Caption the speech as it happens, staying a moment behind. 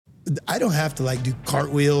I don't have to like do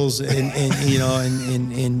cartwheels and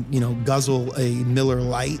guzzle a Miller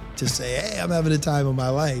Lite to say, hey, I'm having the time of my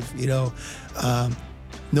life.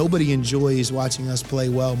 Nobody enjoys watching us play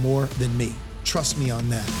well more than me. Trust me on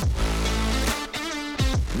that.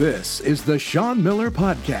 This is the Sean Miller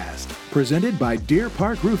Podcast, presented by Deer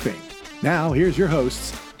Park Roofing. Now, here's your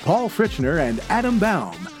hosts, Paul Fritchner and Adam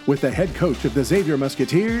Baum, with the head coach of the Xavier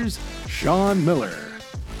Musketeers, Sean Miller.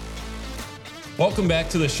 Welcome back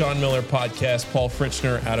to the Sean Miller Podcast. Paul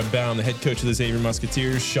Fritchner, Adam Baum, the head coach of the Xavier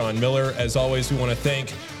Musketeers, Sean Miller. As always, we want to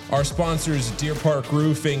thank our sponsors, Deer Park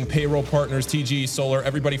Roofing, payroll partners, TGE Solar,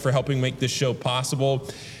 everybody for helping make this show possible.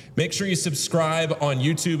 Make sure you subscribe on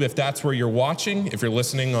YouTube if that's where you're watching. If you're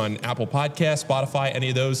listening on Apple Podcasts, Spotify, any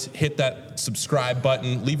of those, hit that subscribe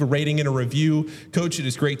button. Leave a rating and a review. Coach, it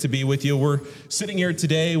is great to be with you. We're sitting here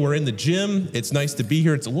today. We're in the gym. It's nice to be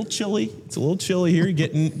here. It's a little chilly. Here,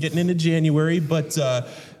 getting into January, but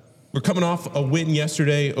we're coming off a win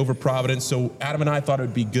yesterday over Providence. So Adam and I thought it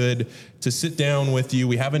would be good to sit down with you.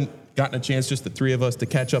 We haven't gotten a chance, just the three of us, to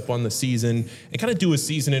catch up on the season and kind of do a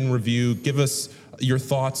season in review. Give us your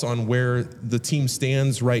thoughts on where the team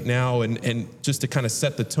stands right now and just to kind of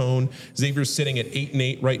set the tone. Xavier's sitting at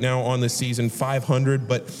 8-8 right now on the season, 500,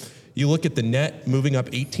 but you look at the net, moving up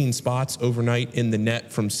 18 spots overnight in the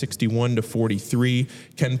net from 61 to 43.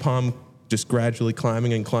 KenPom just gradually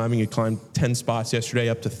climbing. It climbed 10 spots yesterday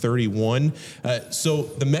up to 31. So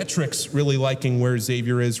the metrics really liking where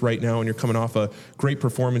Xavier is right now, and you're coming off a great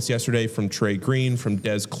performance yesterday from Trey Green, from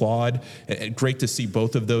Des Claude. Great to see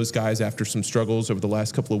both of those guys after some struggles over the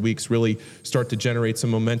last couple of weeks really start to generate some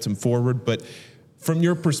momentum forward. But from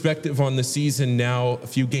your perspective on the season now, a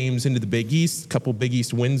few games into the Big East, a couple Big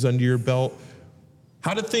East wins under your belt,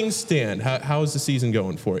 how do things stand? How is the season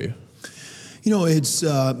going for you? It's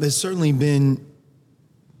certainly been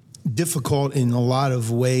difficult in a lot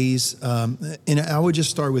of ways. And I would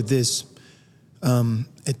just start with this.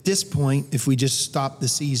 At this point, if we just stop the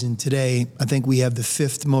season today, I think we have the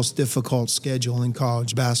fifth most difficult schedule in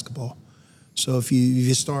college basketball. So if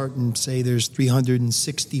you start and say there's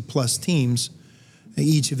 360 plus teams,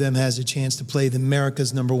 each of them has a chance to play the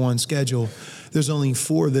America's number one schedule. There's only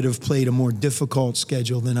 4 that have played a more difficult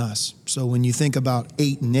schedule than us. So when you think about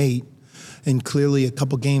 8-8, and clearly a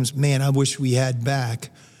couple games, man, I wish we had back.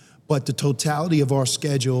 But the totality of our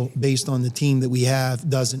schedule based on the team that we have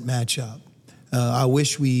doesn't match up. I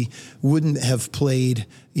wish we wouldn't have played,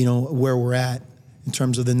 where we're at in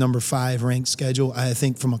terms of the number 5 ranked schedule. I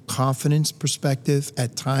think from a confidence perspective,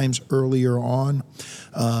 at times earlier on,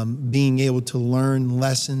 being able to learn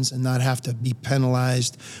lessons and not have to be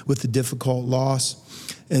penalized with a difficult loss,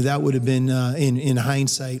 that would have been, in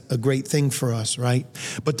hindsight, a great thing for us, right?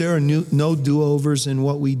 But there are no do-overs in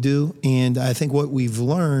what we do, and I think what we've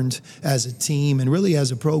learned as a team and really as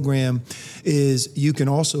a program is you can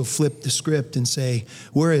also flip the script and say,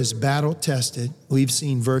 we're as battle-tested. We've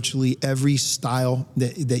seen virtually every style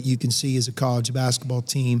that you can see as a college basketball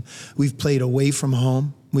team. We've played away from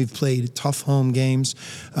home. We've played tough home games.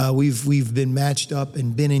 We've been matched up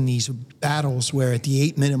and been in these battles where at the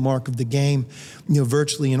 8-minute mark of the game,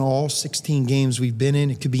 virtually in all 16 games we've been in,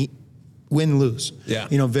 it could be win-lose. Yeah.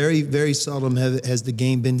 Very, very seldom has the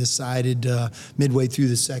game been decided midway through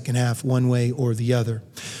the second half one way or the other.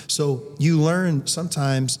 So you learn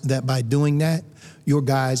sometimes that by doing that, your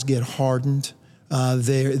guys get hardened.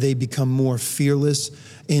 They become more fearless.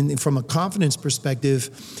 And from a confidence perspective,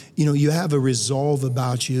 you have a resolve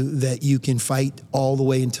about you that you can fight all the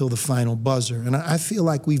way until the final buzzer. And I feel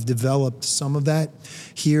like we've developed some of that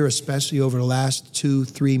here, especially over the last 2,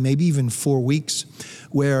 3, maybe even 4 weeks,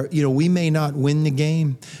 where, we may not win the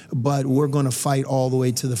game, but we're going to fight all the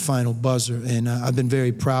way to the final buzzer. And I've been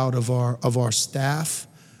very proud of our staff,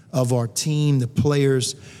 of our team, the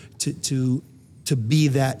players to be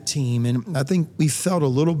that team. And I think we felt a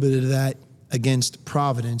little bit of that against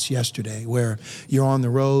Providence yesterday, where you're on the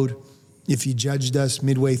road. If you judged us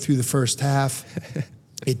midway through the first half,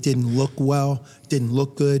 it didn't look well, didn't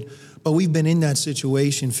look good. But we've been in that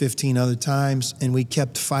situation 15 other times, and we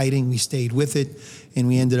kept fighting. We stayed with it, and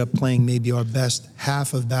we ended up playing maybe our best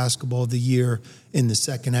half of basketball of the year in the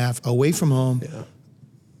second half, away from home,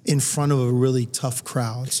 in front of a really tough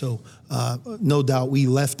crowd. So no doubt we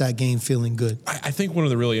left that game feeling good. I think one of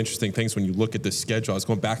the really interesting things when you look at this schedule, I was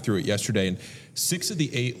going back through it yesterday, and 6 of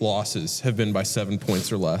the 8 losses have been by 7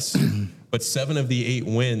 points or less, but 7 of the 8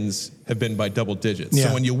 wins have been by double digits. Yeah.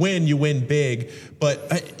 So when you win big,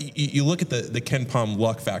 but you look at the KenPom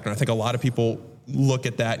luck factor, and I think a lot of people look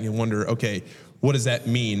at that and you wonder, okay, what does that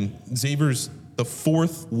mean? Xavier's the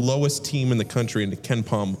 4th lowest team in the country in the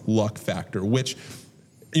KenPom luck factor, which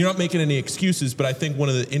you're not making any excuses, but I think one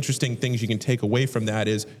of the interesting things you can take away from that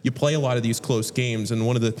is you play a lot of these close games, and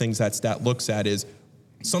one of the things that stat looks at is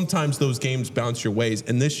sometimes those games bounce your ways.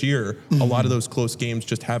 And this year, a lot of those close games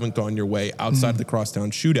just haven't gone your way outside of the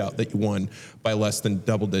crosstown shootout that you won by less than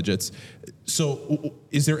double digits. So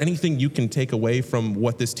is there anything you can take away from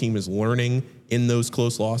what this team is learning in those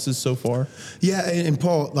close losses so far? Yeah, and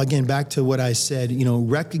Paul, again, back to what I said,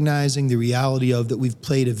 recognizing the reality of that we've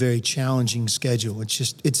played a very challenging schedule.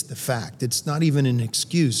 It's the fact. It's not even an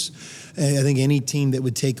excuse. I think any team that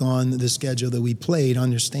would take on the schedule that we played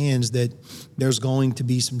understands that there's going to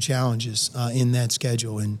be some challenges in that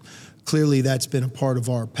schedule, and clearly that's been a part of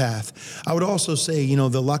our path. I would also say,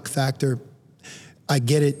 the luck factor, I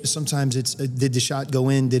get it. Sometimes it's, did the shot go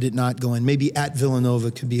in? Did it not go in? Maybe at Villanova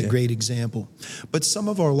could be a great example. But some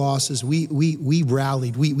of our losses, we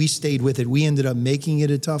rallied. We stayed with it. We ended up making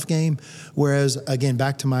it a tough game. Whereas, again,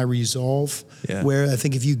 back to my resolve, where I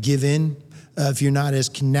think if you give in, if you're not as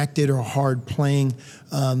connected or hard playing,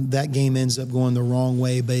 that game ends up going the wrong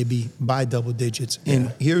way, baby, by double digits.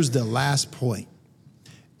 And here's the last point.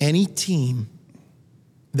 Any team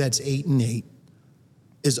that's 8-8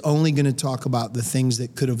 is only going to talk about the things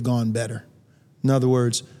that could have gone better. In other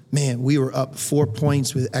words, man, we were up 4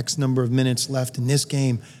 points with X number of minutes left in this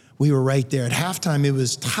game. We were right there. At halftime, it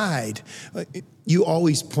was tied. You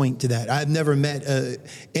always point to that. I've never met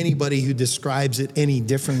anybody who describes it any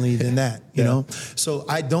differently than that, you know? So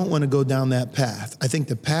I don't want to go down that path. I think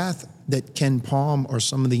the path that Ken Palm or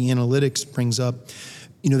some of the analytics brings up,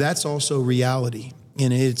 that's also reality.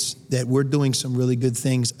 And it's that we're doing some really good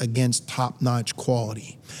things against top-notch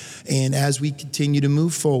quality. And as we continue to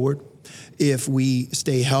move forward, if we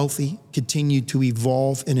stay healthy, continue to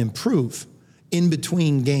evolve and improve in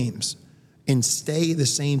between games, and stay the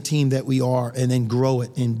same team that we are, and then grow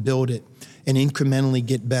it and build it and incrementally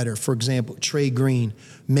get better. For example, Trey Green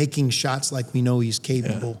making shots like we know he's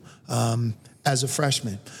capable as a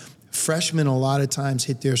freshman. Freshmen a lot of times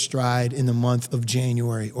hit their stride in the month of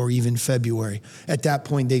January or even February. At that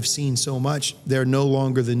point, they've seen so much. They're no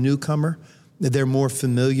longer the newcomer. They're more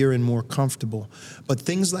familiar and more comfortable. But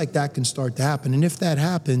things like that can start to happen. And if that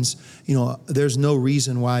happens, there's no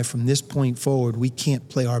reason why from this point forward we can't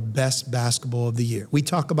play our best basketball of the year. We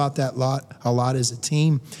talk about that a lot as a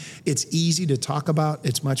team. It's easy to talk about.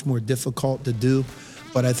 It's much more difficult to do.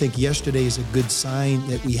 But I think yesterday is a good sign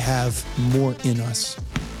that we have more in us.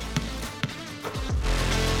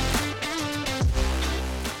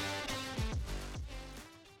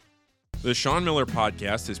 The Sean Miller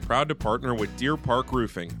Podcast is proud to partner with Deer Park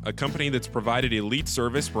Roofing, a company that's provided elite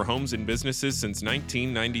service for homes and businesses since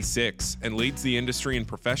 1996 and leads the industry in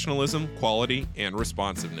professionalism, quality, and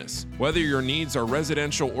responsiveness. Whether your needs are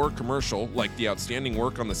residential or commercial, like the outstanding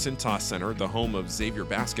work on the Cintas Center, the home of Xavier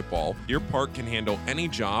basketball, Deer Park can handle any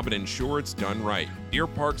job and ensure it's done right. Deer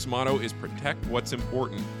Park's motto is protect what's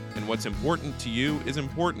important, and what's important to you is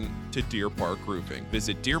important to Deer Park Roofing.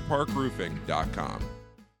 Visit deerparkroofing.com.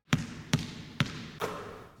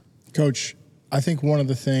 Coach, I think one of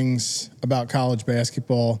the things about college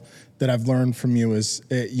basketball that I've learned from you is,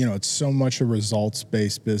 it's so much a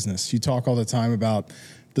results-based business. You talk all the time about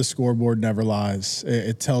the scoreboard never lies.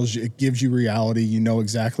 It tells you, it gives you reality. You know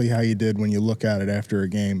exactly how you did when you look at it after a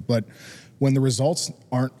game. But when the results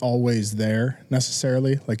aren't always there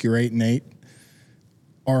necessarily, like you're 8-8,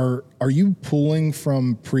 are you pulling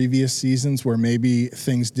from previous seasons where maybe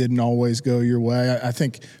things didn't always go your way? I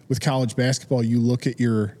think with college basketball, you look at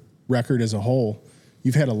your record as a whole,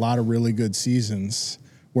 you've had a lot of really good seasons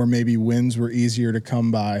where maybe wins were easier to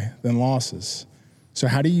come by than losses. So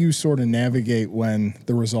how do you sort of navigate when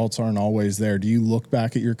the results aren't always there? Do you look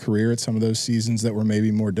back at your career at some of those seasons that were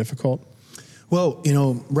maybe more difficult? Well,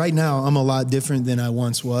 right now I'm a lot different than I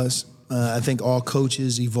once was. I think all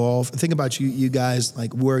coaches evolve. Think about you guys,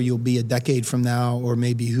 like where you'll be a decade from now, or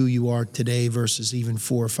maybe who you are today versus even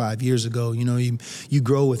 4 or 5 years ago. You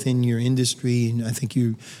grow within your industry, and I think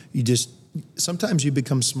you just sometimes you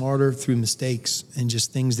become smarter through mistakes and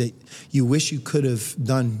just things that you wish you could have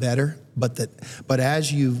done better. But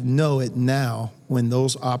as you know it now, when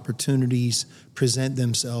those opportunities present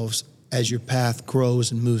themselves as your path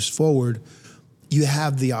grows and moves forward, you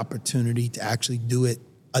have the opportunity to actually do it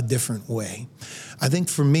a different way. I think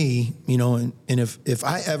for me, and if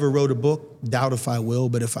I ever wrote a book, doubt if I will,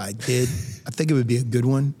 but if I did, I think it would be a good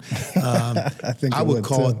one. I would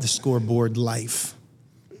call it The Scoreboard Life,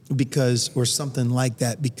 or something like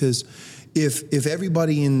that. Because if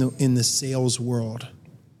everybody in the sales world,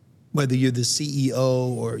 whether you're the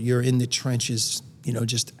CEO or you're in the trenches,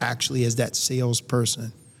 just actually as that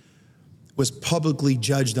salesperson, was publicly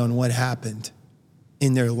judged on what happened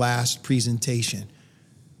in their last presentation,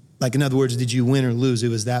 Like, in other words, did you win or lose? It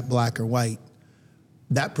was that black or white.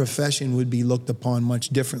 That profession would be looked upon much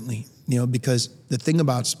differently, because the thing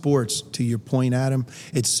about sports, to your point, Adam,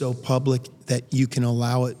 it's so public that you can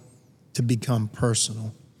allow it to become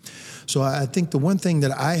personal. So I think the one thing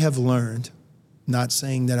that I have learned, not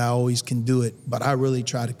saying that I always can do it, but I really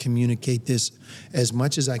try to communicate this as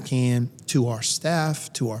much as I can to our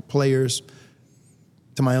staff, to our players,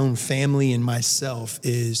 to my own family and myself,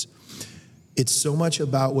 is it's so much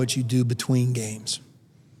about what you do between games.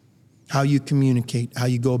 How you communicate, how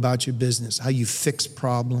you go about your business, how you fix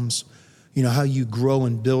problems, how you grow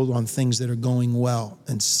and build on things that are going well,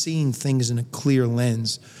 and seeing things in a clear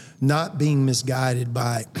lens, not being misguided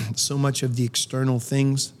by so much of the external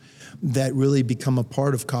things that really become a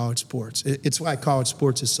part of college sports. It's why college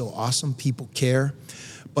sports is so awesome. People care.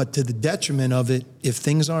 But to the detriment of it, if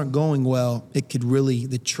things aren't going well, it could really,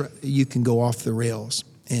 you can go off the rails.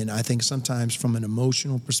 And I think sometimes from an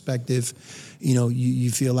emotional perspective,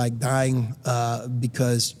 you feel like dying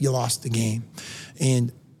because you lost the game.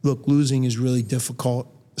 And look, losing is really difficult,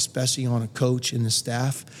 especially on a coach and the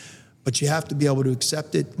staff. But you have to be able to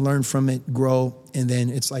accept it, learn from it, grow. And then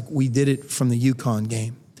it's like we did it from the UConn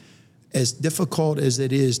game. As difficult as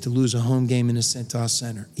it is to lose a home game in the Cintas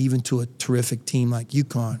Center, even to a terrific team like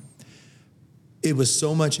UConn, it was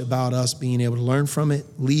so much about us being able to learn from it,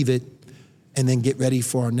 leave it, and then get ready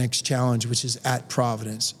for our next challenge, which is at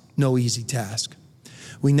Providence. No easy task.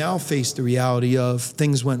 We now face the reality of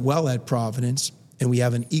things went well at Providence, and we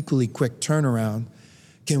have an equally quick turnaround.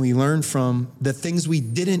 Can we learn from the things we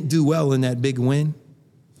didn't do well in that big win,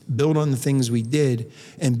 build on the things we did,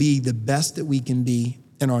 and be the best that we can be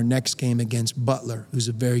in our next game against Butler, who's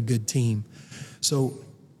a very good team? So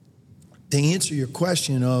to answer your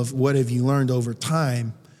question of what have you learned over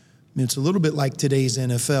time, it's a little bit like today's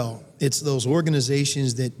NFL. It's those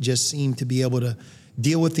organizations that just seem to be able to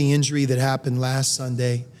deal with the injury that happened last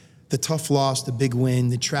Sunday, the tough loss, the big win,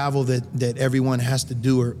 the travel that everyone has to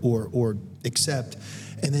do or accept.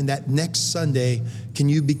 And then that next Sunday, can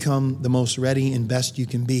you become the most ready and best you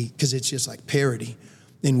can be? Because it's just like parity.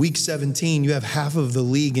 In week 17, you have half of the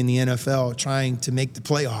league in the NFL trying to make the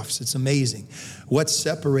playoffs. It's amazing. What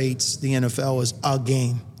separates the NFL is a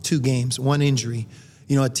game, 2 games, 1 injury,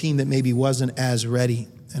 a team that maybe wasn't as ready.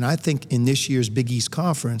 And I think in this year's Big East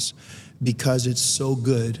Conference, because it's so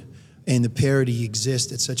good and the parity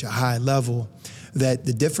exists at such a high level, that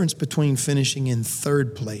the difference between finishing in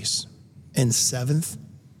 3rd place and 7th,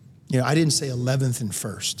 I didn't say 11th and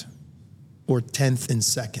 1st or 10th and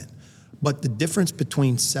 2nd, but the difference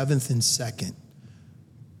between 7th and 2nd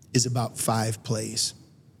is about 5 plays,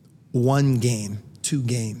 1 game, 2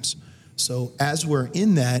 games. So as we're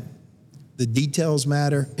in that, the details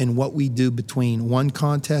matter, and what we do between one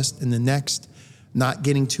contest and the next, not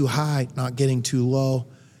getting too high, not getting too low,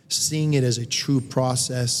 seeing it as a true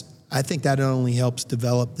process. I think that not only helps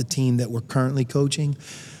develop the team that we're currently coaching,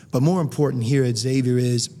 but more important here at Xavier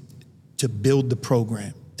is to build the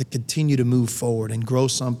program, to continue to move forward and grow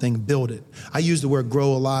something, build it. I use the word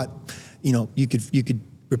grow a lot. You could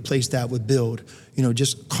replace that with build.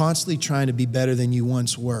 Just constantly trying to be better than you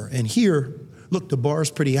once were. And here, look, the bar is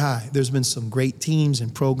pretty high. There's been some great teams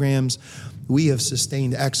and programs. We have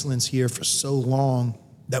sustained excellence here for so long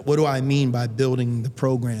that what do I mean by building the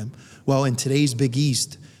program? Well, in today's Big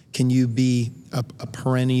East, can you be a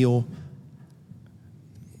perennial,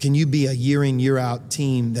 can you be a year in, year out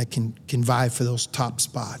team that can vie for those top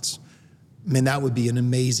spots? That would be an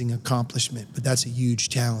amazing accomplishment, but that's a huge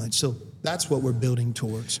challenge. So that's what we're building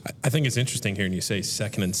towards. I think it's interesting hearing you say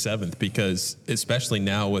 2nd and 7th, because especially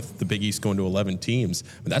now with the Big East going to 11 teams,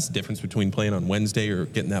 that's the difference between playing on Wednesday or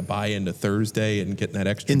getting that bye into Thursday and getting that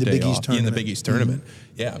extra day off in the Big East tournament.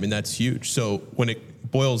 Yeah, that's huge. So when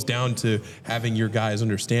it boils down to having your guys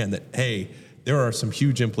understand that, hey, there are some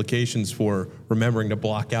huge implications for remembering to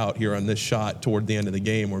block out here on this shot toward the end of the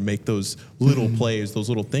game, or make those little plays, those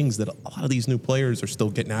little things that a lot of these new players are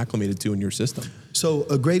still getting acclimated to in your system. So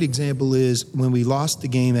a great example is when we lost the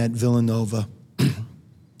game at Villanova,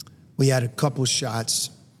 we had a couple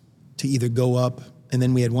shots to either go up, and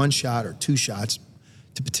then we had 1 shot or 2 shots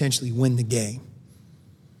to potentially win the game.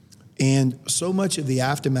 And so much of the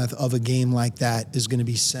aftermath of a game like that is going to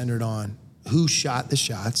be centered on who shot the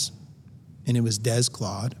shots, and it was Des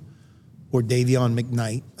Claude or Davion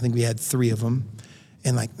McKnight. I think we had 3 of them.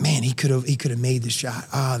 And he could have made the shot.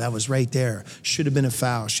 That was right there. Should have been a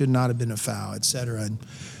foul, should not have been a foul, et cetera.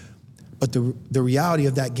 But the reality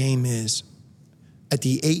of that game is, at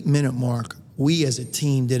the 8-minute mark, we as a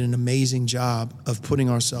team did an amazing job of putting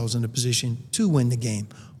ourselves in a position to win the game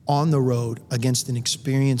on the road against an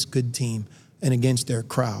experienced good team and against their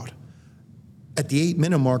crowd. at the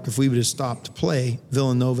 8-minute mark, if we would have stopped play,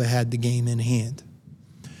 Villanova had the game in hand.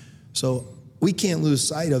 So we can't lose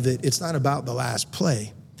sight of it. It's not about the last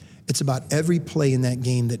play. It's about every play in that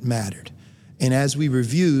game that mattered. And as we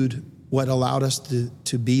reviewed what allowed us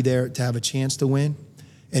to be there, to have a chance to win,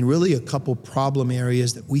 and really a couple problem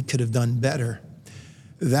areas that we could have done better,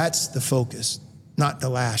 that's the focus, not the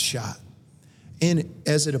last shot. And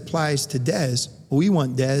as it applies to Dez, we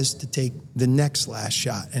want Dez to take the next last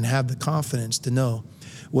shot and have the confidence to know,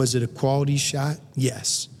 was it a quality shot?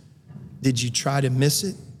 Yes. Did you try to miss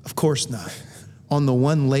it? Of course not. On the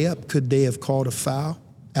one layup, could they have called a foul?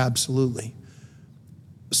 Absolutely.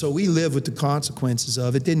 So we live with the consequences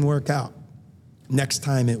of it didn't work out. Next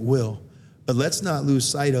time it will. But let's not lose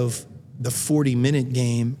sight of the 40-minute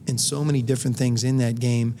game and so many different things in that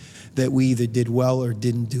game that we either did well or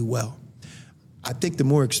didn't do well. I think the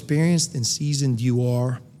more experienced and seasoned you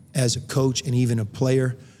are as a coach and even a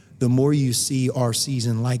player, the more you see our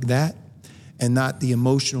season like that and not the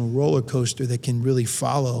emotional roller coaster that can really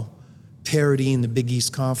follow parity in the Big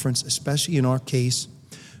East Conference, especially in our case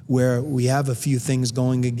where we have a few things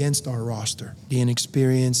going against our roster. The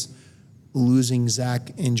inexperience, losing Zach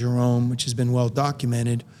and Jerome, which has been well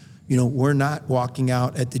documented. We're not walking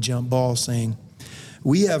out at the jump ball saying,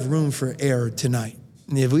 we have room for error tonight.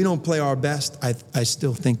 And if we don't play our best, I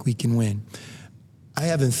still think we can win. I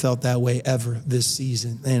haven't felt that way ever this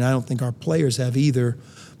season, and I don't think our players have either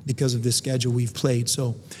because of the schedule we've played.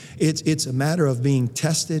 So it's a matter of being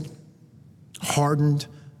tested, hardened,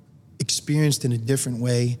 experienced in a different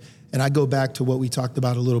way. And I go back to what we talked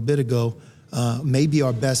about a little bit ago. Maybe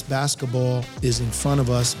our best basketball is in front of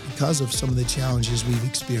us because of some of the challenges we've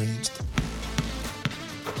experienced.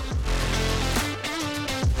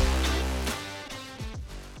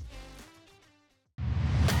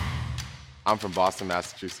 I'm from Boston,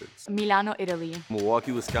 Massachusetts. Milano, Italy.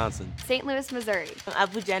 Milwaukee, Wisconsin. St. Louis, Missouri.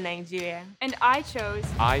 Abuja, Nigeria. And I chose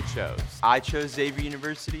Xavier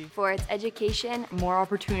University for its education, more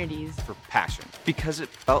opportunities. for passion. Because it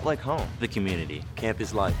felt like home. The community.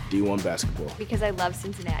 Campus life. D1 basketball. Because I love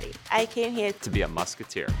Cincinnati. I came here To be a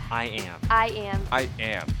Musketeer. I am. I am. I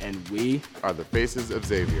am. And we Are the faces of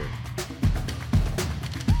Xavier.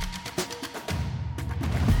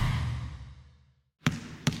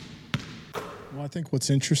 Well, I think what's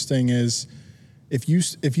interesting is if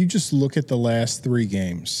you just look at the last 3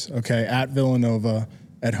 games, okay, at Villanova,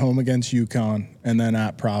 at home against UConn, and then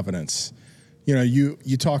at Providence.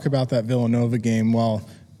 You talk about that Villanova game. Well,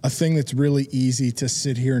 a thing that's really easy to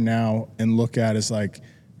sit here now and look at is like,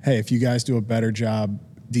 hey, if you guys do a better job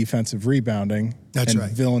defensive rebounding, That's and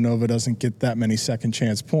right. Villanova doesn't get that many second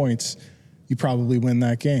chance points, you probably win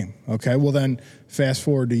that game. Okay, well then fast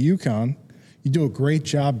forward to UConn. You do a great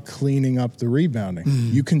job cleaning up the rebounding.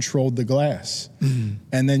 You controlled the glass.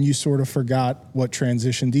 And then you sort of forgot what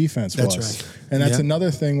transition defense That's was. right. And that's Yep.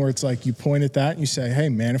 another thing where it's like you point at that and you say, hey,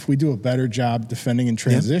 man, if we do a better job defending in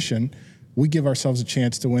transition, we give ourselves a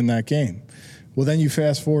chance to win that game. Well, then you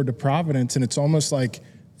fast forward to Providence, and it's almost like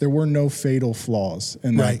there were no fatal flaws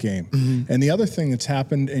in that Right. game. And the other thing that's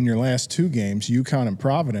happened in your last 2 games, UConn and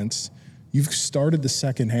Providence, you've started the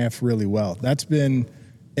second half really well. That's been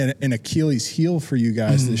an Achilles heel for you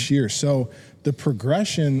guys this year. So the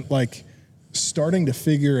progression, like starting to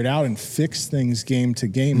figure it out and fix things game to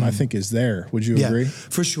game, I think is there. Would you agree?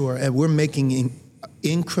 For sure. And we're making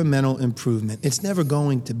incremental improvement. It's never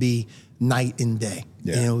going to be night and day.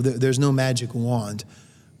 Yeah. There's no magic wand.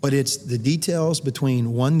 But it's the details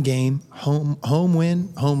between one game, home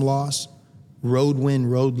win, home loss, road win,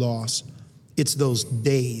 road loss. It's those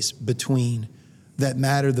days between that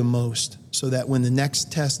matter the most, so that when the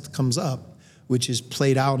next test comes up, which is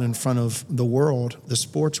played out in front of the world, the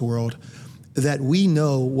sports world, that we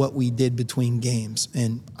know what we did between games.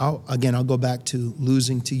 And I'll go back to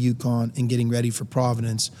losing to UConn and getting ready for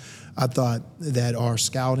Providence. I thought that our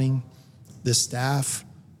scouting, the staff,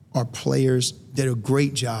 our players did a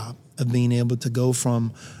great job of being able to go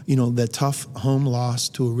from, the tough home loss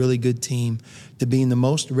to a really good team to being the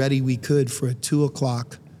most ready we could for a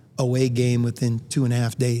 2:00 away game within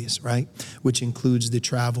 2.5 days, right? Which includes the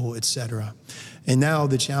travel, et cetera. And now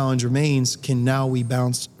the challenge remains, can now we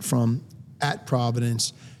bounce from at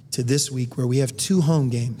Providence to this week where we have 2 home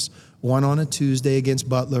games, one on a Tuesday against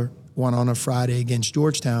Butler, one on a Friday against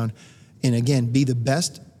Georgetown, and again, be the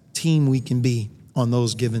best team we can be on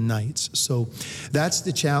those given nights. So that's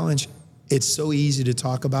the challenge. It's so easy to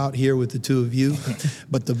talk about here with the 2 of you,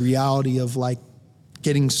 but the reality of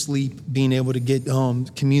getting sleep, being able to get home,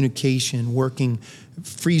 communication, working,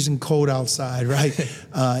 freezing cold outside, right?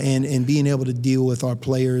 And being able to deal with our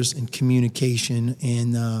players and communication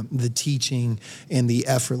and the teaching and the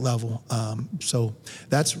effort level. So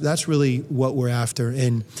that's really what we're after.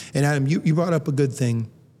 And Adam, you brought up a good thing.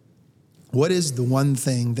 What is the one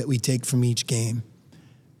thing that we take from each game?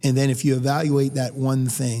 And then if you evaluate that one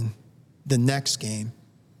thing, the next game,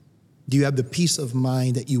 do you have the peace of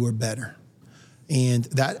mind that you were better? And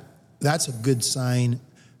that's a good sign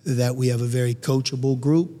that we have a very coachable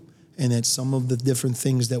group and that some of the different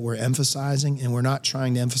things that we're emphasizing, and we're not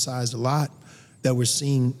trying to emphasize a lot, that we're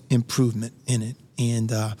seeing improvement in it.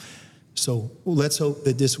 And so let's hope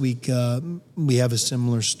that this week we have a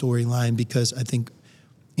similar storyline, because I think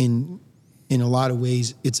in a lot of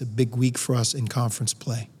ways it's a big week for us in conference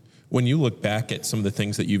play. When you look back at some of the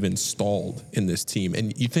things that you've installed in this team,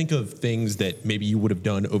 and you think of things that maybe you would have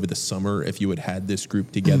done over the summer if you had had this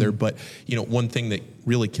group together, but one thing that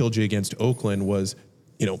really killed you against Oakland was,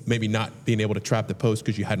 maybe not being able to trap the post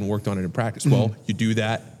because you hadn't worked on it in practice. Well, you do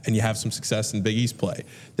that and you have some success in Big East play.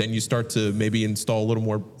 Then you start to maybe install a little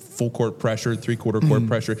more full court pressure, 3/4 court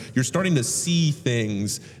pressure. You're starting to see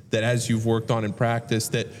things that as you've worked on in practice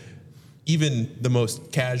that even the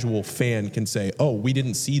most casual fan can say, oh, we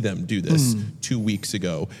didn't see them do this 2 weeks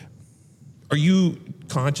ago. Are you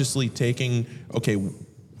consciously taking, okay,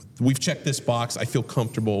 we've checked this box, I feel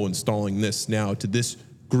comfortable installing this now to this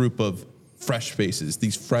group of fresh faces,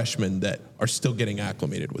 these freshmen that are still getting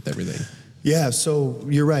acclimated with everything? Yeah, so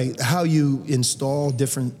you're right. How you install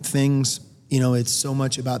different things, it's so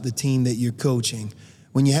much about the team that you're coaching.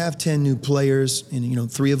 When you have 10 new players,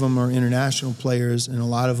 and 3 of them are international players, and a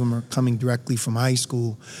lot of them are coming directly from high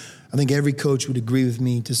school, I think every coach would agree with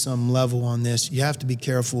me to some level on this. You have to be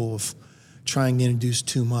careful of trying to introduce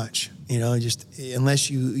too much. Just unless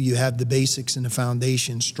you have the basics and the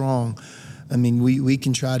foundation strong. I mean, we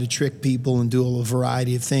can try to trick people and do a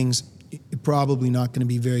variety of things. You're probably not going to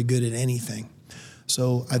be very good at anything.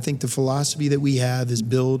 So I think the philosophy that we have is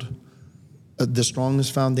build the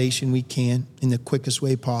strongest foundation we can in the quickest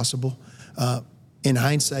way possible. In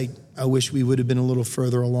hindsight, I wish we would have been a little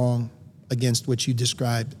further along against what you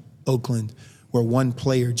described, Oakland, where one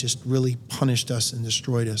player just really punished us and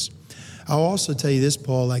destroyed us. I'll also tell you this,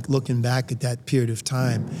 Paul, like looking back at that period of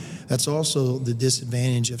time, that's also the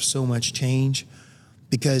disadvantage of so much change,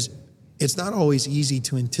 because it's not always easy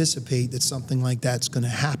to anticipate that something like that's going to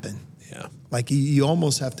happen. Yeah. Like you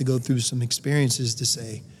almost have to go through some experiences to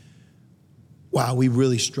say, wow, we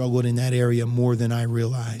really struggled in that area more than I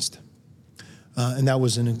realized. And that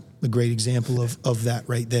was a great example of that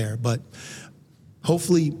right there. But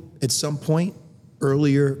hopefully at some point,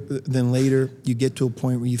 earlier than later, you get to a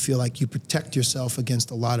point where you feel like you protect yourself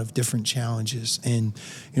against a lot of different challenges. And,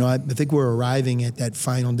 I think we're arriving at that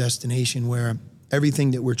final destination where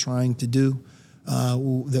everything that we're trying to do,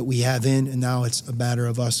 that we have and now it's a matter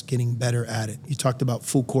of us getting better at it. You talked about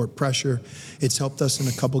full court pressure. It's helped us in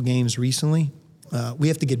a couple games recently. We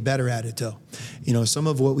have to get better at it, though. Some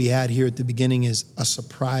of what we had here at the beginning is a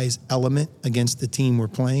surprise element against the team we're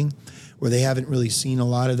playing, where they haven't really seen a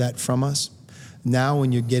lot of that from us. Now,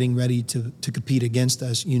 when you're getting ready to compete against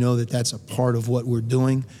us, that that's a part of what we're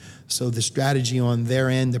doing. So the strategy on their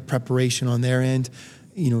end, the preparation on their end,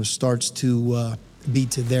 starts to be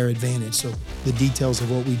to their advantage. So the details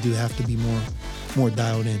of what we do have to be more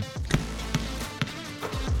dialed in.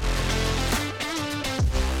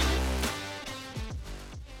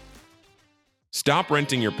 Stop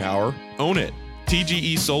renting your power, own it.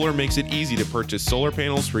 TGE Solar makes it easy to purchase solar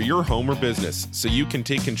panels for your home or business so you can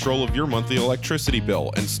take control of your monthly electricity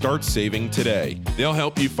bill and start saving today. They'll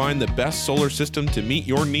help you find the best solar system to meet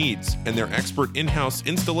your needs, and their expert in-house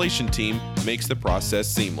installation team makes the process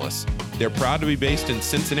seamless. They're proud to be based in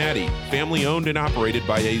Cincinnati, family owned and operated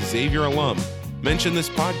by a Xavier alum. Mention this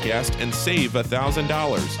podcast and save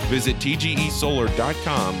 $1,000. Visit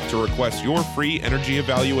tgesolar.com to request your free energy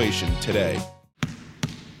evaluation today.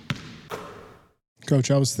 Coach,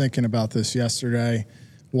 I was thinking about this yesterday,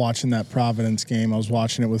 watching that Providence game. I was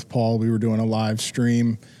watching it with Paul. We were doing a live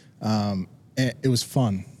stream. And it was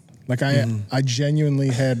fun. Like I genuinely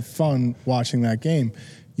had fun watching that game.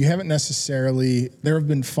 You haven't necessarily, there have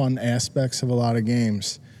been fun aspects of a lot of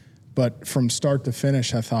games, but from start to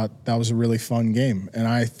finish, I thought that was a really fun game. And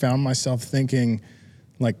I found myself thinking,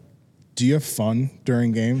 like, do you have fun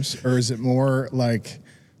during games? Or is it more like,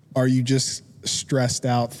 are you just stressed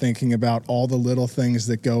out thinking about all the little things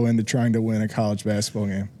that go into trying to win a college basketball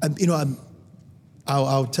game?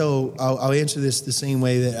 I'll answer this the same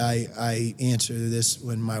way that I answer this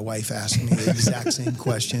when my wife asks me the exact same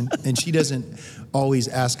question. And she doesn't always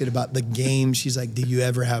ask it about the game. She's like, do you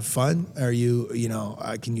ever have fun? Are you,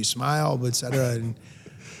 can you smile, et cetera? And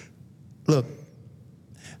look,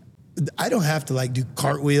 I don't have to do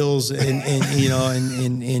cartwheels and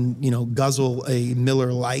guzzle a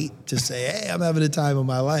Miller Lite to say, hey, I'm having a time of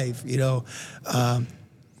my life.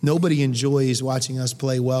 Nobody enjoys watching us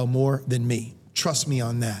play well more than me. Trust me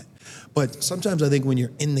on that. But sometimes I think when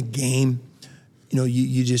you're in the game,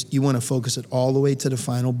 you want to focus it all the way to the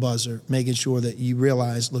final buzzer, making sure that you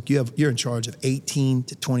realize, look, you're in charge of 18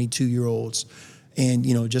 to 22-year-olds,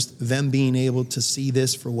 and just them being able to see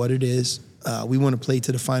this for what it is. We want to play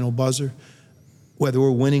to the final buzzer, whether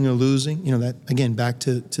we're winning or losing. That again back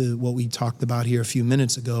to what we talked about here a few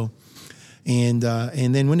minutes ago, and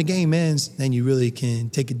then when the game ends, then you really can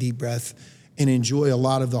take a deep breath and enjoy a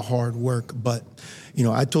lot of the hard work. But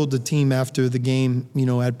I told the team after the game,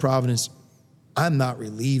 at Providence, I'm not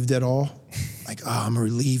relieved at all. I'm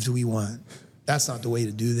relieved we won. That's not the way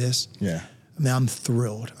to do this. Yeah. I'm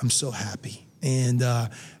thrilled. I'm so happy. And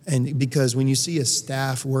because when you see a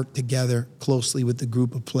staff work together closely with the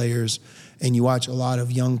group of players, and you watch a lot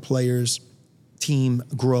of young players team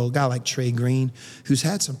grow, a guy like Trey Green, who's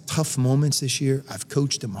had some tough moments this year. I've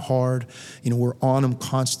coached him hard. We're on him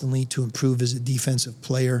constantly to improve as a defensive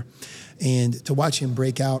player. And to watch him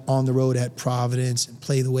break out on the road at Providence and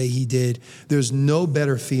play the way he did, there's no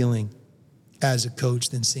better feeling as a coach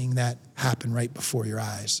than seeing that happen right before your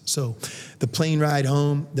eyes. So the plane ride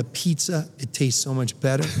home, the pizza, it tastes so much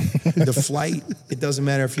better. The flight, it doesn't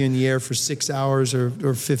matter if you're in the air for 6 hours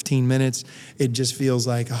or 15 minutes, it just feels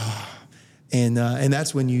like, And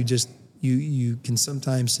that's when you can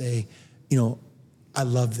sometimes say, I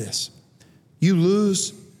love this. You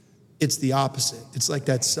lose, it's the opposite. It's like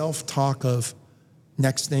that self-talk of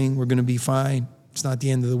next thing, we're going to be fine. It's not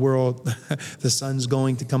the end of the world. The sun's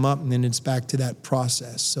going to come up, and then it's back to that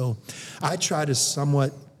process. So I try to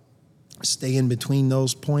somewhat stay in between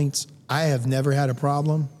those points. I have never had a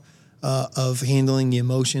problem of handling the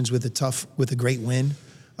emotions with a great win.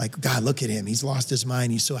 Like, God, look at him. He's lost his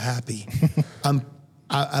mind. He's so happy.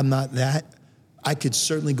 I'm not that. I could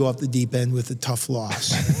certainly go off the deep end with a tough loss.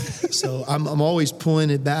 So I'm always pulling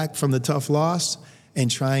it back from the tough loss and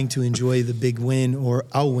trying to enjoy the big win, or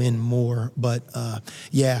I'll win more. But,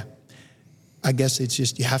 I guess it's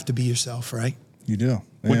just you have to be yourself, right? You do.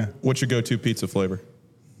 Yeah. What's your go-to pizza flavor?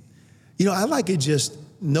 I like it just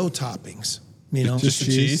no toppings, Just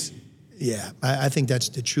cheese? Yeah, I think that's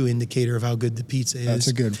the true indicator of how good the pizza is. That's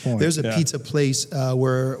a good point. There's a pizza place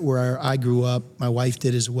where I grew up. My wife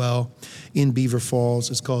did as well, in Beaver Falls.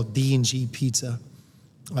 It's called D&G Pizza.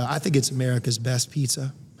 I think it's America's best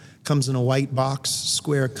pizza. Comes in a white box,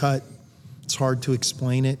 square cut. It's hard to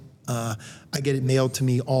explain it. I get it mailed to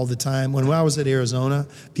me all the time. When I was at Arizona,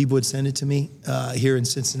 people would send it to me. Here in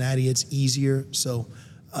Cincinnati, it's easier. So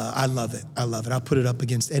I love it. I'll put it up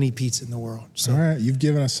against any pizza in the world. So, all right, you've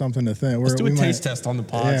given us something to think. Let's do a taste test on the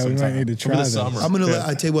pod. Yeah, we might need to try this. Summer.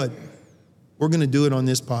 I tell you what, we're gonna do it on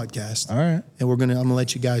this podcast. All right, and I'm gonna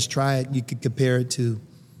let you guys try it. You could compare it to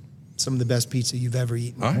some of the best pizza you've ever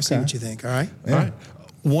eaten. Okay. See what you think. All right. Yeah. All right.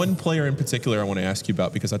 One player in particular I want to ask you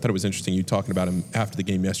about, because I thought it was interesting you talking about him after the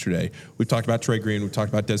game yesterday. We've talked about Trey Green, we've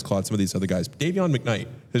talked about Des Claude, some of these other guys. Davion McKnight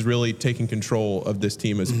has really taken control of this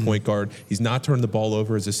team as a point guard. He's not turned the ball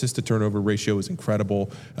over. His assist-to-turnover ratio is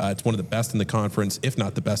incredible. It's one of the best in the conference, if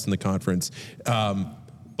not the best in the conference.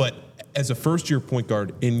 But as a first-year point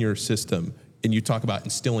guard in your system, and you talk about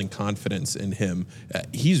instilling confidence in him,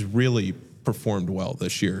 he's really performed well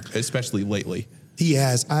this year, especially lately. He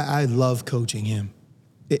has. I love coaching him.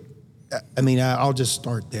 I'll just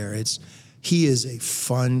start there. He is a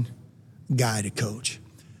fun guy to coach.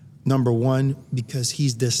 Number one, because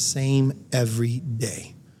he's the same every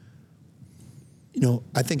day.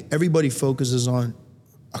 I think everybody focuses on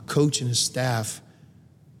a coach and his staff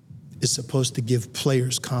is supposed to give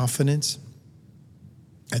players confidence.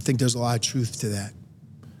 I think there's a lot of truth to that.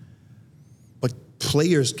 But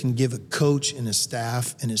players can give a coach and his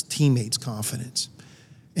staff and his teammates confidence.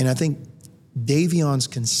 And I think Davion's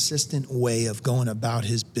consistent way of going about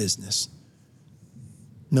his business,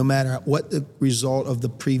 no matter what the result of the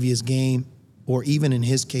previous game, or even in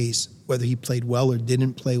his case, whether he played well or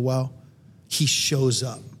didn't play well, he shows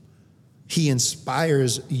up. He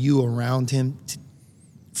inspires you around him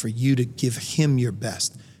for you to give him your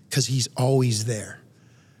best, because he's always there.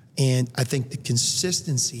 And I think the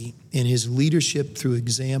consistency in his leadership through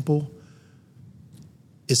example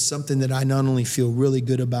is something that I not only feel really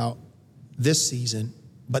good about this season,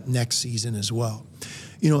 but next season as well.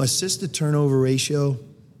 Assist to turnover ratio,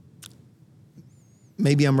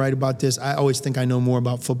 maybe I'm right about this. I always think I know more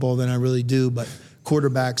about football than I really do, but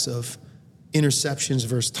quarterbacks of interceptions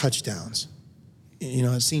versus touchdowns,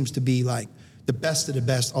 it seems to be like the best of the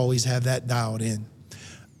best always have that dialed in.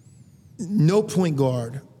 No point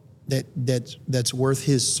guard that's worth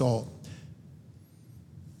his salt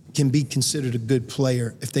can be considered a good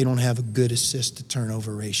player if they don't have a good assist to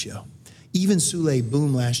turnover ratio. Even Sule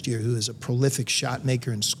Boom last year, who is a prolific shot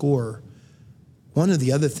maker and scorer, one of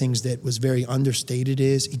the other things that was very understated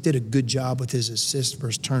is he did a good job with his assist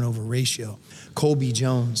versus turnover ratio. Colby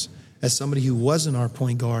Jones, as somebody who wasn't our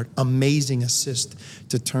point guard, amazing assist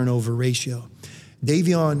to turnover ratio.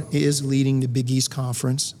 Davion is leading the Big East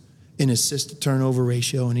Conference in assist to turnover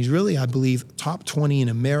ratio, and he's really, I believe, top 20 in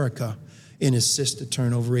America in assist to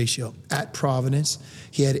turnover ratio. At Providence,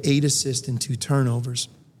 he had 8 assists and 2 turnovers.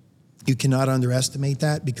 You cannot underestimate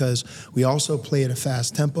that because we also play at a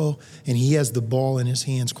fast tempo, and he has the ball in his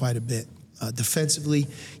hands quite a bit. Defensively,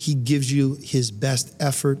 he gives you his best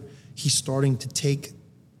effort. He's starting to take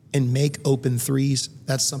and make open threes.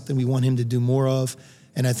 That's something we want him to do more of.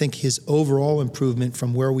 And I think his overall improvement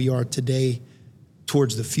from where we are today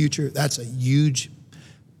towards the future, that's a huge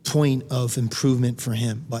point of improvement for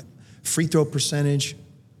him. But free throw percentage,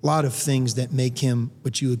 a lot of things that make him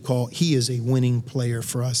what you would call, he is a winning player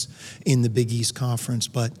for us in the Big East Conference.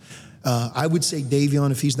 But I would say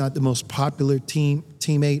Davion, if he's not the most popular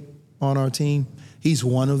teammate on our team, he's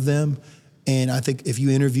one of them. And I think if you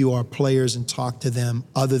interview our players and talk to them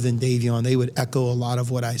other than Davion, they would echo a lot of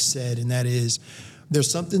what I said, and that is there's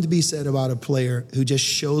something to be said about a player who just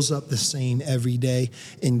shows up the same every day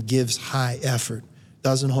and gives high effort.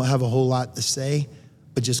 Doesn't have a whole lot to say,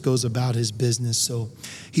 but just goes about his business. So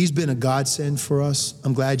he's been a godsend for us.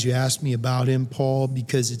 I'm glad you asked me about him, Paul,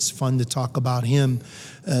 because it's fun to talk about him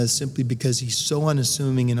simply because he's so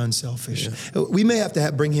unassuming and unselfish. Yeah. We may have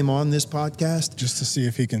to bring him on this podcast. Just to see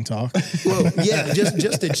if he can talk? Well, yeah,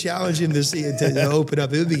 just to challenge him to see it, to open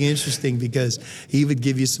up. It would be interesting because he would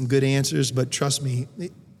give you some good answers, but trust me,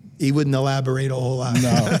 he wouldn't elaborate a whole lot.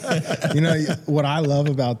 No. What I love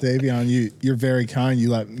about Davion, you're very kind.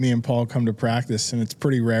 You let me and Paul come to practice, and it's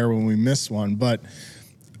pretty rare when we miss one. But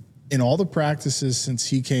in all the practices since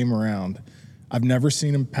he came around, I've never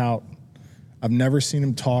seen him pout. I've never seen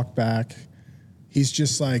him talk back. He's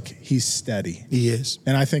just he's steady. He is.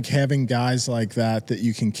 And I think having guys like that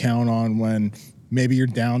you can count on when maybe you're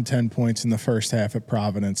down 10 points in the first half at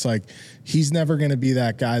Providence. He's never going to be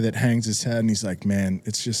that guy that hangs his head and he's like, man,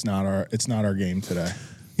 it's not our game today.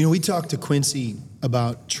 We talked to Quincy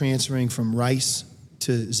about transferring from Rice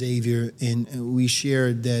to Xavier, and we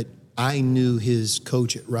shared that I knew his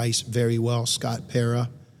coach at Rice very well, Scott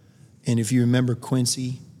Pera. And if you remember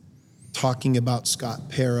Quincy talking about Scott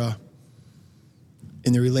Pera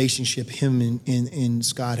and the relationship him and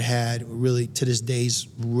Scott had, really to this day is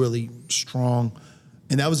really strong.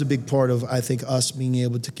 And that was a big part of, I think, us being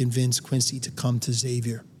able to convince Quincy to come to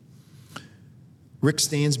Xavier. Rick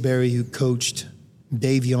Stansberry, who coached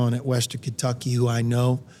Davion at Western Kentucky, who I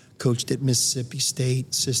know, coached at Mississippi State,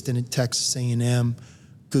 assistant at Texas A&M,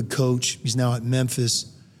 good coach. He's now at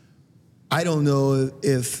Memphis. I don't know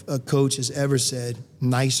if a coach has ever said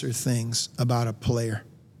nicer things about a player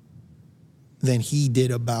than he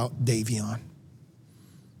did about Davion.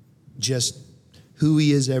 Just who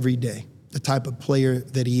he is every day, the type of player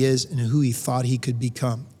that he is and who he thought he could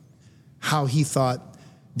become, how he thought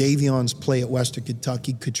Davion's play at Western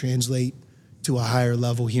Kentucky could translate to a higher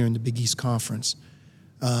level here in the Big East Conference.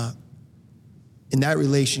 And that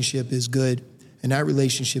relationship is good, and that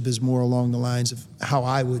relationship is more along the lines of how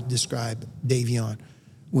I would describe Davion.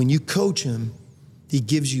 When you coach him, he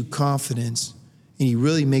gives you confidence, and he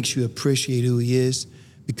really makes you appreciate who he is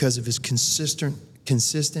because of his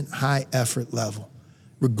consistent high effort level,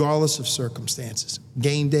 regardless of circumstances.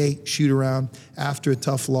 Game day, shoot around, after a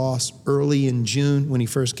tough loss, early in June when he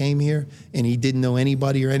first came here and he didn't know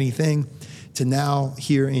anybody or anything, to now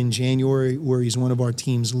here in January where he's one of our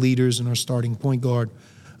team's leaders and our starting point guard.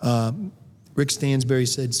 Rick Stansberry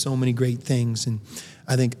said so many great things, and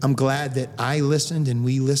I think I'm glad that I listened and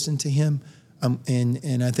we listened to him.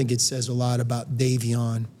 And I think it says a lot about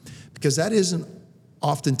Davion because that isn't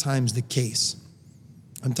oftentimes the case.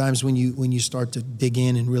 Sometimes when you start to dig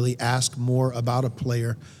in and really ask more about a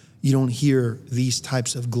player, you don't hear these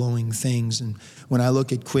types of glowing things. And when I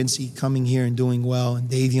look at Quincy coming here and doing well and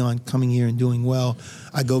Davion coming here and doing well,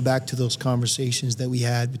 I go back to those conversations that we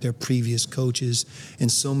had with their previous coaches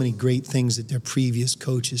and so many great things that their previous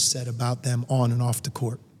coaches said about them on and off the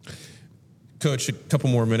court. Coach, a couple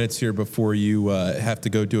more minutes here before you have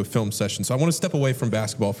to go do a film session. So I want to step away from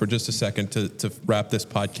basketball for just a second to wrap this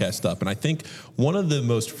podcast up. And I think one of the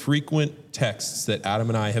most frequent texts that Adam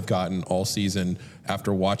and I have gotten all season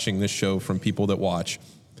after watching this show from people that watch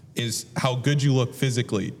is how good you look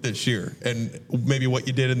physically this year and maybe what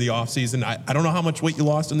you did in the offseason. I don't know how much weight you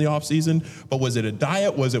lost in the offseason, but was it a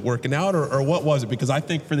diet? Was it working out or what was it? Because I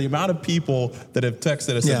think for the amount of people that have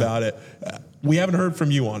texted us about it, we haven't heard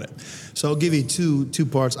from you on it. So I'll give you two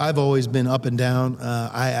parts. I've always been up and down.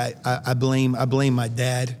 I blame my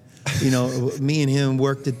dad. You know, me and him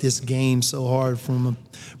worked at this game so hard from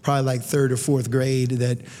probably like third or fourth grade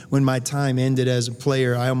that when my time ended as a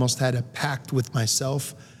player, I almost had a pact with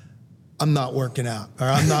myself. I'm not working out, or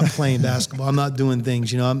I'm not playing basketball. I'm not doing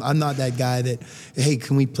things. You know, I'm not that guy that, hey,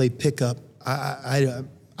 can we play pickup? I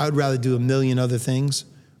would rather do a million other things,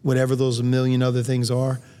 whatever those a million other things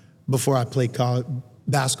are, before I play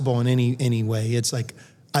basketball in any way. It's like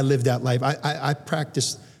I live that life. I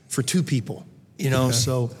practice for two people, you know,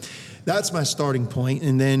 so that's my starting point.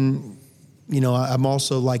 And then, you know, I'm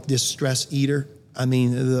also like this stress eater. I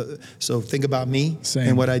mean, so think about me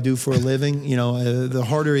and what I do for a living. You know, the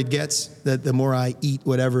harder it gets, the more I eat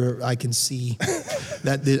whatever I can see.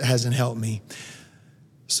 That hasn't helped me.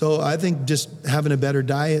 So I think just having a better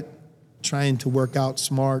diet, trying to work out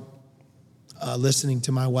smart, listening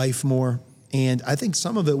to my wife more. And I think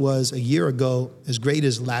some of it was a year ago, as great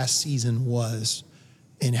as last season was,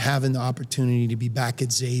 and having the opportunity to be back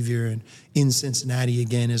at Xavier and in Cincinnati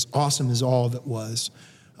again, as awesome as all of it was,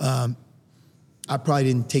 I probably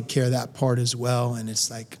didn't take care of that part as well. And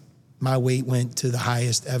it's like my weight went to the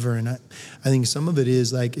highest ever. And I think some of it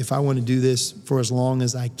is like, if I want to do this for as long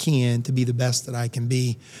as I can to be the best that I can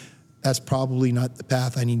be, that's probably not the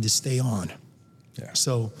path I need to stay on. Yeah.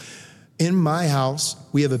 So in my house,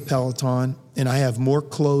 we have a Peloton, and I have more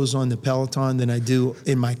clothes on the Peloton than I do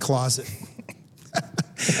in my closet.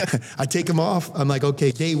 I take them off. I'm like,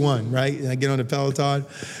 okay, day one, right? And I get on the Peloton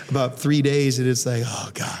about 3 days, and it's like,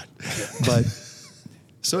 oh, God. But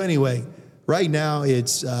so anyway, right now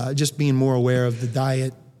it's just being more aware of the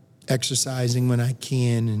diet, exercising when I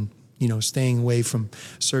can, and, you know, staying away from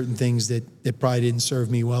certain things that probably didn't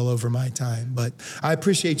serve me well over my time. But I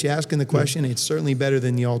appreciate you asking the question. It's certainly better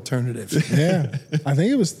than the alternative. Yeah. I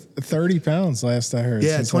think it was 30 pounds last I heard.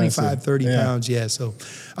 Yeah, 25, 30 pounds. Yeah. So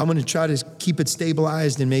I'm going to try to keep it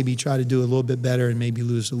stabilized and maybe try to do a little bit better and maybe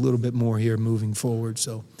lose a little bit more here moving forward.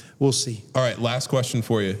 So we'll see. All right. Last question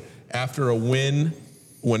for you. After a win,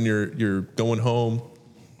 when you're going home,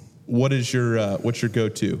 what's your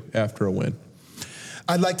go-to after a win?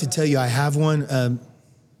 I'd like to tell you I have one.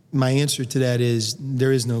 My answer to that is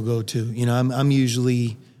there is no go-to. You know, I'm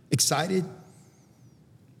usually excited,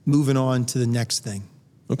 moving on to the next thing.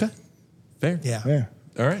 Okay. Fair. Yeah.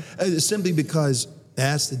 All right. Simply because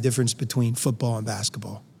that's the difference between football and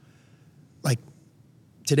basketball. Like,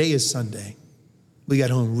 today is Sunday. We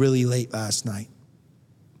got home really late last night.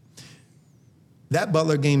 That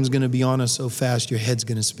Butler game is going to be on us so fast, your head's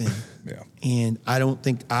going to spin. Yeah. And I don't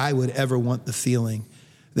think I would ever want the feeling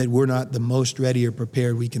that we're not the most ready or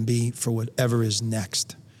prepared we can be for whatever is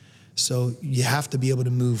next. So you have to be able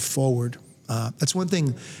to move forward. That's one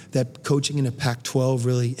thing that coaching in the Pac-12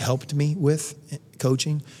 really helped me with,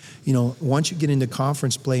 coaching. You know, once you get into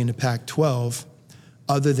conference play in the Pac-12,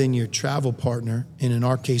 other than your travel partner, and in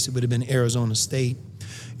our case it would have been Arizona State,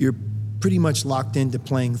 you're pretty much locked into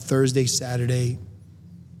playing Thursday, Saturday,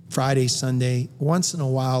 Friday, Sunday, once in a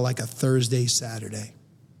while like a Thursday, Saturday,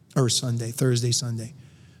 or Sunday, Thursday, Sunday.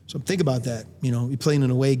 So think about that. You know, you play in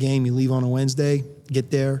an away game, you leave on a Wednesday,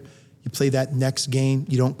 get there, you play that next game,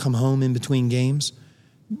 you don't come home in between games.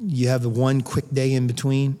 You have the one quick day in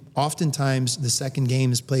between. Oftentimes, the second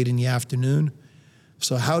game is played in the afternoon.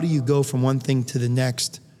 So how do you go from one thing to the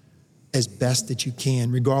next as best that you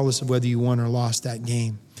can, regardless of whether you won or lost that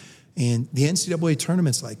game? And the NCAA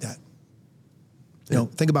tournament's like that. You know,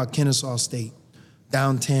 think about Kennesaw State.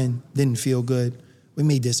 Down 10, didn't feel good. We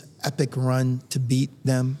made this epic run to beat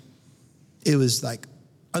them. It was like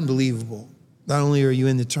unbelievable. Not only are you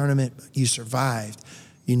in the tournament, but you survived.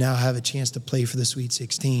 You now have a chance to play for the Sweet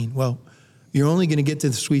 16. Well, you're only going to get to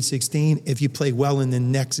the Sweet 16 if you play well in the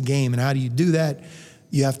next game. And how do you do that?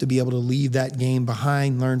 You have to be able to leave that game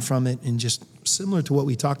behind, learn from it, and just similar to what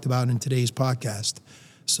we talked about in today's podcast.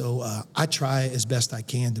 So I try as best I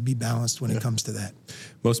can to be balanced when it comes to that.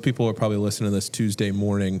 Most people are probably listening to this Tuesday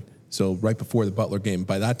morning, so right before the Butler game.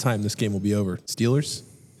 By that time, this game will be over. Steelers,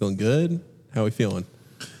 feeling good? How are we feeling?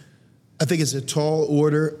 I think it's a tall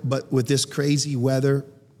order, but with this crazy weather,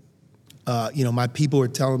 My people are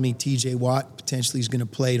telling me T.J. Watt potentially is going to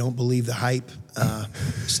play. Don't believe the hype.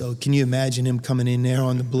 So can you imagine him coming in there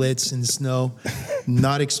on the blitz in the snow?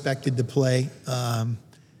 Not expected to play.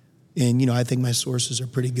 And I think my sources are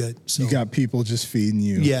pretty good. So You got people just feeding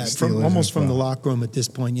you. yeah, Steelers from the info. locker room at this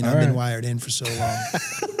point. I've All been right. wired in for so long.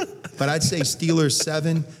 But I'd say Steelers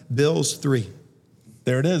 7, Bills 3.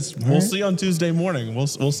 There it is. We'll see on Tuesday morning. We'll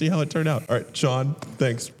see how it turned out. All right, Sean,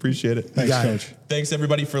 thanks. Appreciate it. Thanks, got it. Coach. Thanks,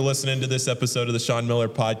 everybody, for listening to this episode of the Sean Miller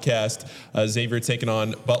Podcast. Xavier taking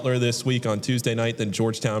on Butler this week on Tuesday night, then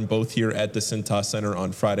Georgetown, both here at the Cintas Center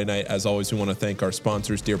on Friday night. As always, we want to thank our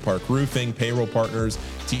sponsors, Deer Park Roofing, payroll partners,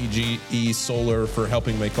 TGE Solar, for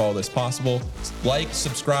helping make all this possible. Like,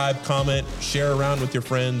 subscribe, comment, share around with your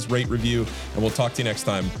friends, rate, review, and we'll talk to you next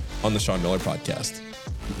time on the Sean Miller Podcast.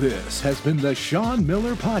 This has been the Sean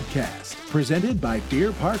Miller Podcast, presented by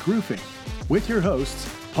Deer Park Roofing, with your hosts,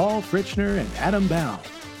 Paul Fritchner and Adam Baum.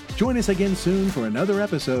 Join us again soon for another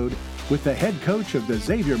episode with the head coach of the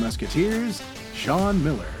Xavier Musketeers, Sean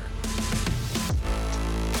Miller.